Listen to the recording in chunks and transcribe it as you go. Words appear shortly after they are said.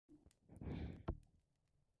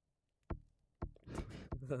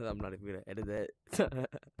I'm not even gonna edit that.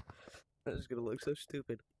 That's just gonna look so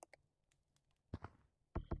stupid.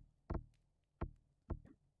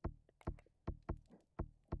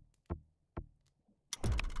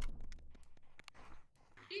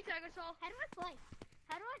 Tag us all. How do I play?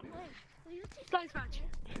 How do I play? Will you teach Thanks, Patch.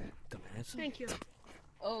 Dumbass. Thank you.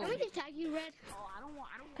 Oh. How do we tag you, Red? Oh, I don't want.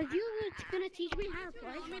 Are you gonna teach me how to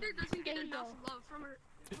play? Millimeter doesn't get There you enough go. love from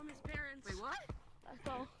his parents. Wait, what? Let's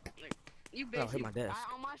go. You Oh, hit basically. my desk.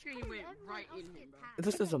 On my screen, you went right in him, bro.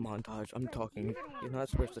 This is a montage. I'm talking. You're not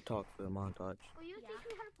supposed to talk for the montage. Will you teach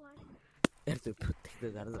me how to play? You have to take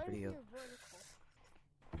this out of the video.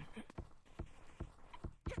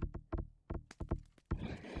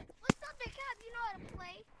 What's up, Big Cap? You know how to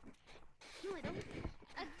play? No, I don't.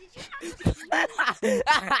 Did you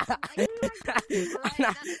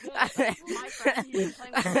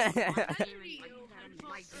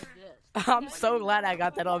have I'm so glad I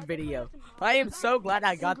got that on video. I am so glad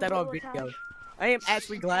I got that on video. I am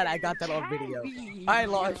actually glad I got that on video. I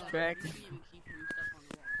lost track.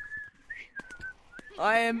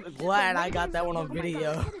 I am glad I got that one on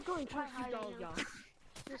video.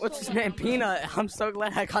 What's his name? Peanut. I'm so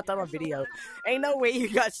glad I got that on video. Ain't no way you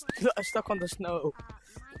got stuck on the snow.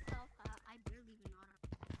 I barely even know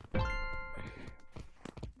how to.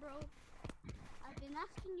 Bro, I've been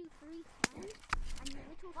asking you 3 times, and you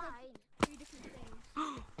literally said 3 different things.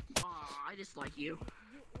 Aw, I just like you. Do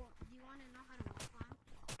you want to know how to walk climb?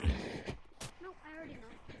 No, I already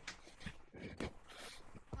know.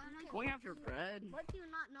 Going after bread. What do you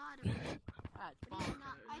not know how to do? That's I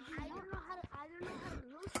don't know how to either know how to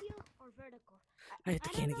Lucio or vertical. I hit the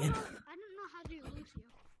can again. I don't know how to do Lucio.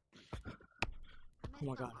 Oh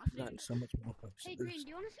my god, I've gotten so much more close. Hey Green, do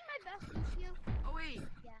you want to see my best Lucio? Oh wait.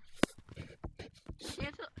 Yeah.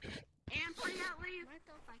 Santa and putting that leave.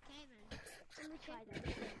 Myself, I can't even. Let me try that.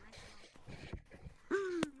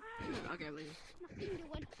 Okay, leave. Nothing to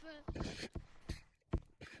win for.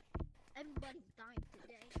 Everybody's dying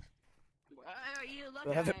today.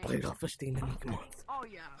 I haven't played off of Steam in like a month. Oh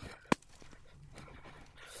yeah.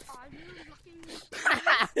 Are you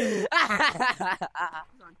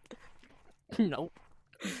looking? Nope.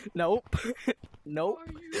 Nope. Nope.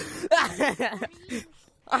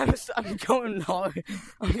 I'm going hard.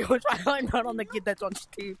 I'm going to try hard not on the kid that's on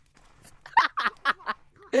Steam.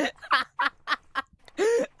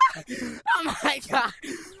 Oh my god.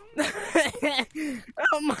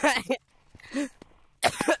 Oh my. They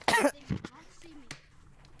will not see me.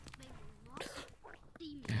 They will not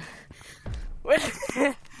see me. What?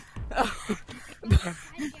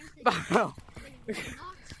 Oh.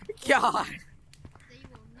 God. They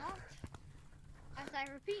will not. As I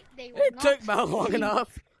repeat, they will It not. took about long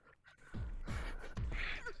enough.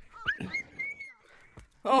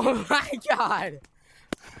 Oh my god.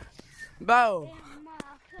 Bo.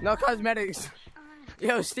 No cosmetics.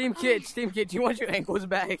 Yo, Steam Kid, you want your ankles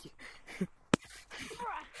back?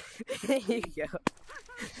 Here you go.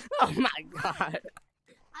 Oh my god.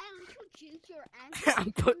 I literally juiced your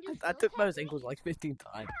ankle. I took Bo's ankles like 15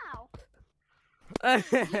 times. How? Oh You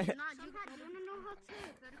wanna know how to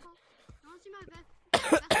vertical? You wanna see my best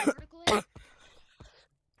vertical is?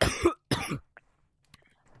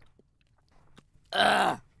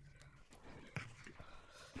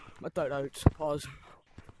 My throat hurts. Pause.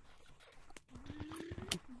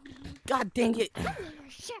 God dang it.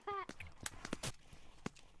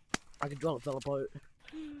 I can draw a fell apart.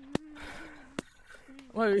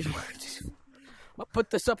 Wait, I'll put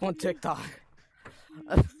this up on TikTok.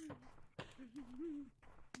 I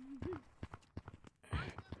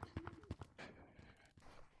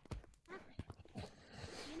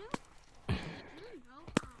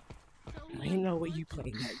didn't know what you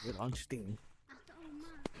playing that good on Steam.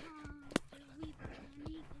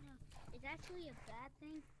 It's actually a bad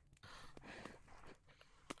thing.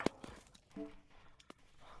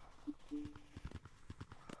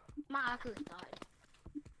 My Oculus died.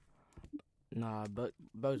 Nah, but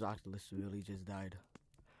Bo's Oculus really just died.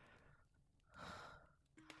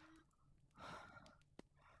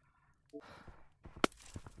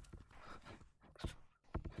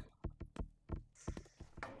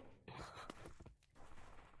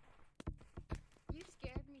 You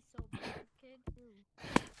scared me so bad, kid.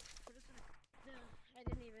 I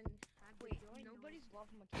didn't even have to join. Nobody's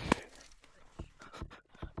loving my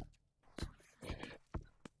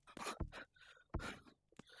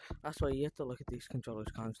That's why you have to look at these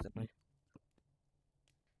controllers constantly.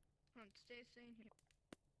 Stay here.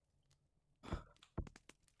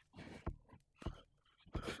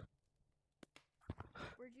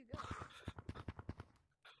 Where'd you go?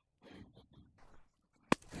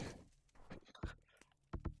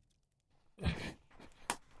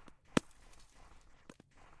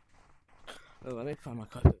 Oh, let me find my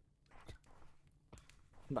carpet.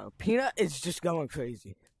 Bro, Peanut is just going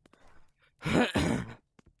crazy.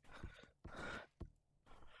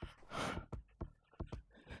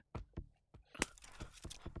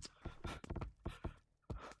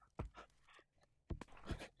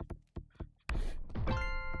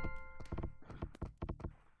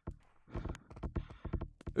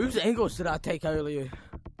 Whose angles did I take earlier?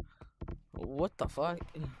 What the fuck?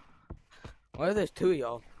 Why are there two of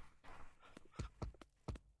y'all?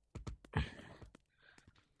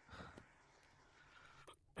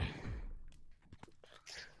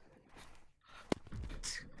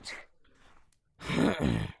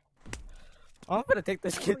 I'm gonna take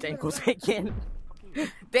this kid's ankles again.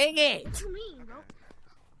 Dang it! What do you mean, bro?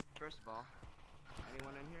 First of all,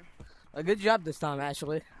 anyone in here? A good job this time,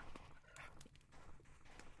 Ashley.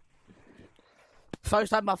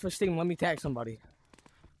 First time off for Steam, let me tag somebody.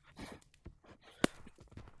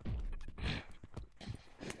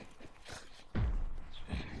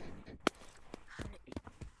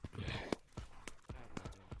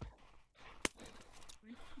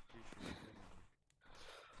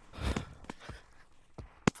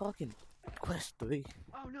 Fucking Quest 3.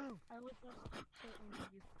 Oh no! I was just saying that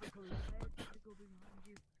you the police said to go behind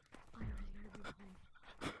you. I know he's gonna be behind.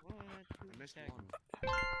 What? I missed one.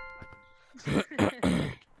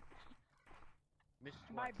 Missed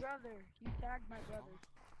My what? brother, you tagged my brother.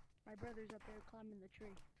 My brother's up there climbing the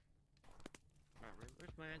tree. Alright,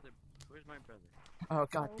 where's my other? Where's my brother? Oh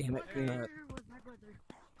god damn it, Peanut. Where was my brother?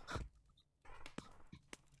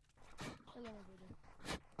 Hello, my brother.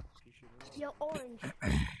 Pea-shooter. Yo, orange.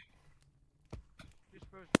 Who's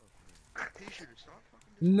first? Oh, Pea-shooter, stop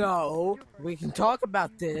fucking doing No, we can talk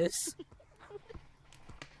about this.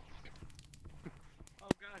 Oh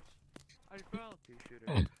gosh, I fell. Pea-shooter. I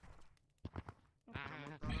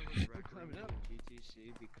was recommending GTC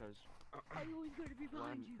because I know he's gonna be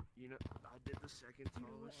behind one, you. you know, I did the second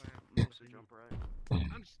tallest what? most jump right.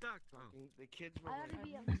 I'm stuck. The kids were I had like, to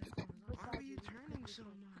be why beside were you turning so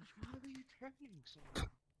much? Why were you turning so much?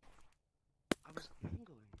 I was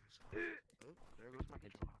angling myself. Oh, there goes my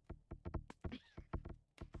controller.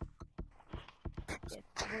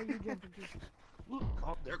 Where are you jumping to?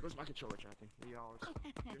 Oh, there goes my controller tracking.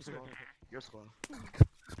 You're slow. You're slow.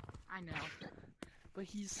 I know. But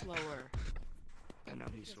he's slower. I know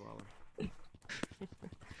he's slower.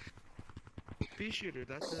 Pea-shooter,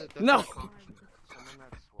 that's a... No. Someone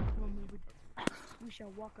that's slow. Come on, Melvin. We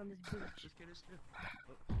shall walk on this bridge. This kid is too.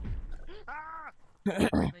 Ah! No,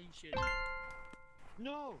 you shouldn't.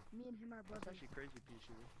 No! Me and him are That's brothers. actually crazy,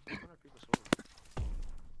 Pea-shooter. Why are people slower?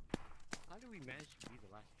 How do we manage to be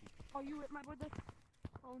the last people? Oh, you hit my brother?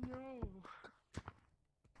 Oh no!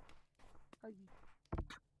 Oh, you.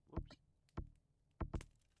 Whoops.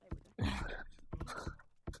 Hey, brother.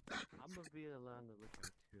 I'm gonna be the one to look at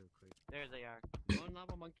it real quick. There they are. One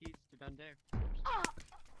lava monkeys. They're down there.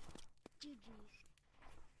 GG's.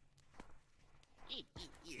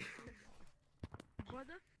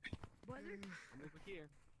 Brother? Brother? I'm over here.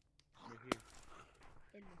 We're here.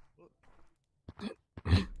 In me. I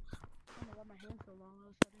don't know why my hand's so long all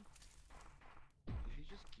of a sudden. Did he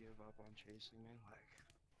just give up on chasing me? Like...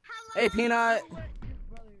 Hey, Peanut. What his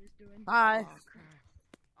brother is doing. Hi. Oh, crap.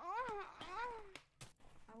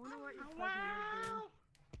 I wonder what your cousin is doing.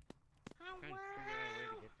 Trying to figure out a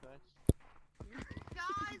way to get to us.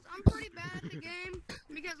 Guys, I'm pretty bad at the game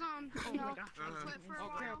because Oh my gosh. I quit for a Oh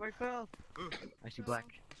crap, while. I fell. I see black.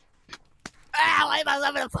 Ow! I hit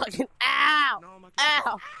myself in the fucking. Ow! No, my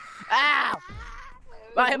Ow! Ow!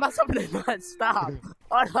 I hit myself in the nuts. Stop.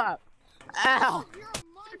 Hold up. Ow! You're a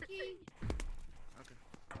monkey.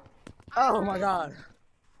 Oh my god.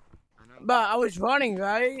 I know. But I was running,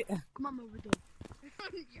 right? Come on, over there.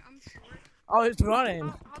 I'm short. I was running. How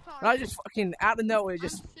tall And I are you? just fucking out of nowhere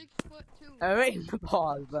just. I'm 6'2". I made the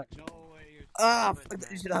pause, but. No way you're Ah, stupid, fuck man.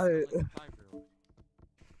 this shit You're out. like a 5-year-old.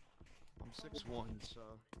 I'm 6'1", so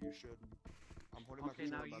you shouldn't. I'm holding Okay, my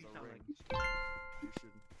now controller you by the sound ring. like You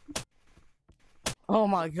shouldn't. Oh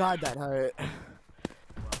my god, that hurt.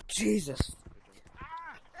 Jesus. Good job.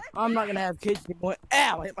 I'm not gonna have kids anymore.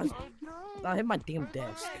 Ow! I hit my damn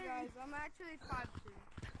desk. Okay, guys, I'm actually 5'2".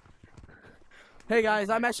 Hey guys,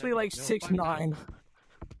 I'm actually like 6'9". I'm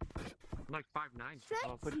like 5'9".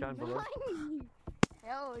 I'll put it down below.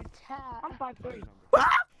 Hell, tap. I'm 5'3".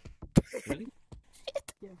 Really?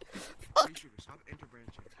 Pea-shooter, stop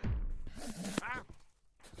interbranching. Ah!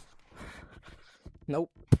 Nope.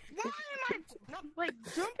 Why am I like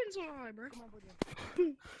jumping so high, bro? Come on, brother.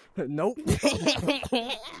 Nope.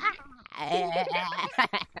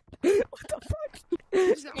 What the fuck?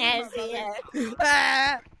 Is that my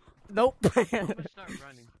brother? Nope. I'm gonna start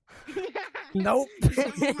running. Nope. So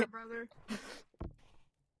is my brother.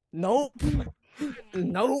 Nope.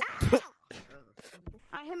 Nope.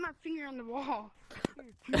 I hit my finger on the wall.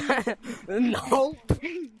 Nope.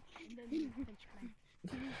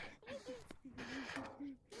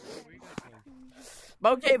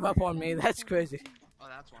 Bo gave up on me. That's crazy. Oh,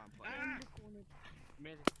 that's why I'm playing.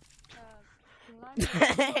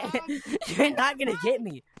 You're not gonna get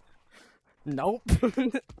me. Nope.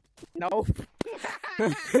 Nope.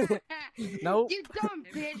 Nope. You dumb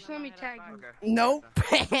bitch. Let me tag you. Okay. Nope.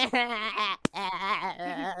 Not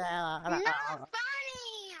funny.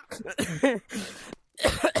 What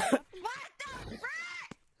the frick?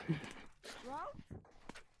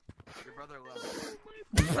 Your brother left.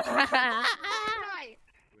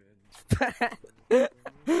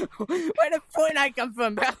 Where did Fortnite come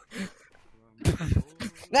from, bro?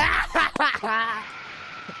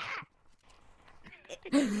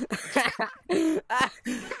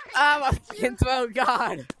 Oh my fucking throat,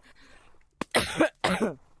 God.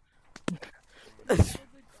 Fucking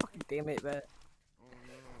damn it, man.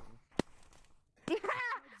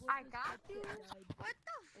 I got you. What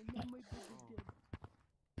the?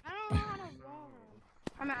 I don't know how to roll.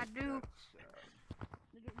 I mean, I do.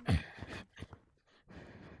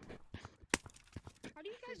 How do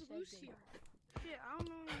you guys lose here? Shit, I don't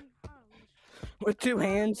know how to lose. With two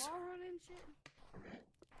hands. Wall running shit.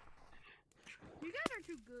 You guys are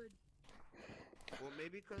too good. Well,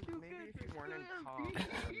 maybe if you weren't in college,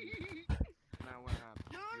 now what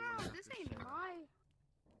happened? No, this ain't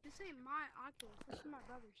my Oculus. This is my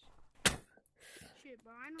brother's. Shit,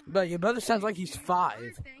 but I know. But your brother sounds like he's 5.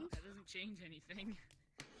 Other things. That doesn't change anything.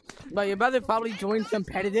 But your brother probably joined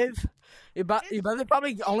competitive. Your brother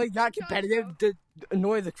probably only got competitive to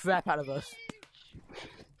annoy the crap out of us.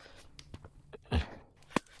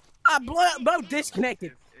 Bo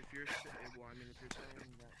disconnected. If you're saying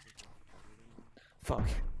that. Fuck.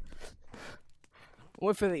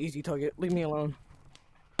 Went for the easy target. Leave me alone.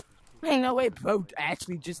 Ain't no way Bo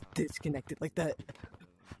actually just disconnected like that.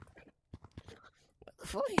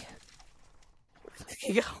 Fuck. There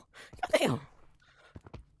you go. Goddamn.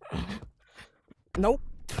 Nope.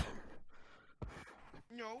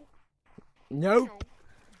 No. Nope.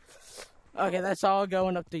 Okay, that's all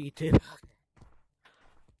going up to YouTube.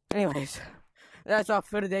 Anyways, that's all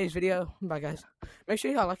for today's video. Bye, guys. Make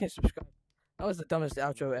sure y'all like and subscribe. That was the dumbest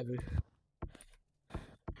outro ever.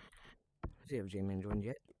 See if J-Man joined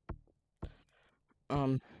yet.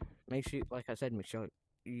 Make sure, like I said, make sure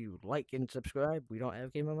you like and subscribe. We don't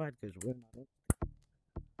have Game of Mod because we're not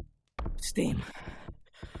Steam.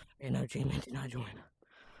 And no, J-Man did not join.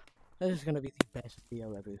 This is gonna be the best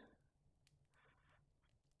video ever.